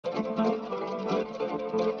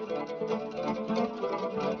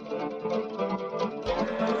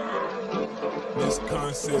This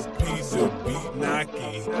concept pizza beat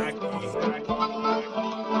knocky.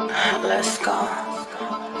 Let's go.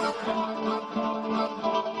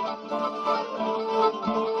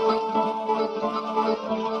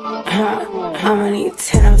 I'ma need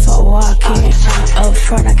 10 for walking. Up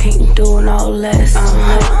front, I can't do no less.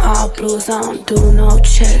 All blues, I don't do no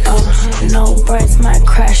checks. No brakes, might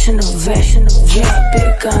crash in the vet. Yeah,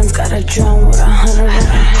 big guns, got a drum with 100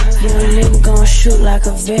 rounds. Young nigga gon' shoot like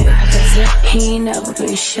a vet. He ain't never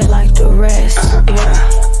been shit like the rest.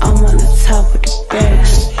 Yeah, I'm on the top of the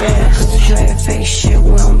best. Straight face shit,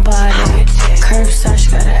 we don't buy that. Curbside,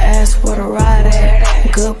 she gotta ask where to ride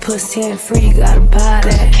at. Good pussy ain't free, you gotta buy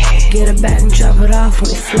that. Get it back and drop it off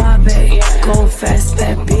when we fly back. Go fast,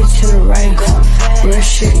 bad bitch in the race. Real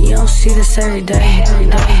shit, you don't see this every day.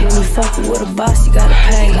 When you fucking with a boss, you gotta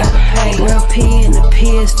pay. Real P and the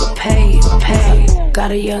P is for pay.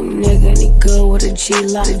 Got a young nigga and he good with a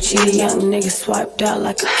G-lock. Young nigga swiped out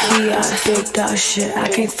like a kiosk. Big dog shit, I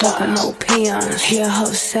can't fuck with no peons. He a hoe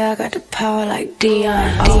say I got the power like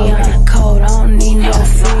Dion. Cold, I don't need no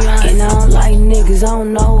freon. And I don't like niggas, I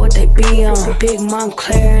don't know what they be on. Big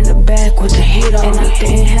Montclair in the back with the heat on. And I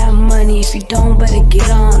didn't have money, if you don't, better get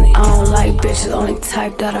on it. I don't like bitches, only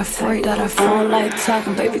type that I freak. I don't like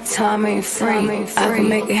talking, baby, time ain't free. I can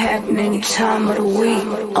make it happen any time of the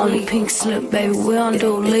week. Only pink slip, baby, we don't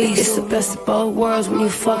do lease. It's the best of both worlds when you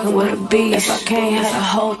fucking with a beast. If I can't have the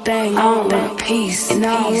whole thing, I don't want a piece. And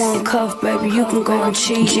I don't want cuff, baby, you can go and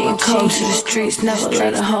cheat. Getting cold to the streets, never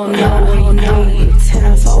let a hoe know where you know.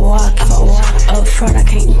 10 if I walk. Up front, I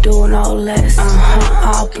can't do no less.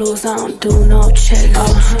 All blues, I don't do no checks.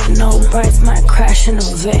 No brakes, might crash in the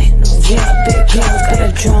vet. Yeah, big guns, got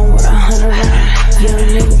a drum with 100 rounds. Young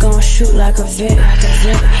nigga gon' shoot like a vet.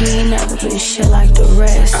 He ain't never been shit like the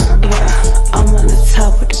rest. Yeah, I'm on the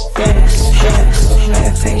top of the best.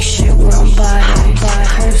 Red face shit, we don't buy that.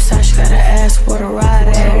 Curbside, she gotta ask where to ride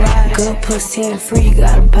at. Good pussy ain't free, you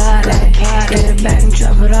gotta buy that. Get it back and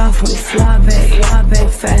drop it off when we fly back.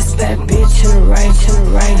 Fast, bad bitch in the race.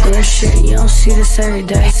 Real shit, you don't see this every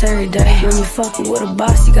day. When you fucking with a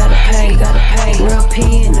boss, you gotta pay. Real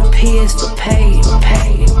P and the P is for pay.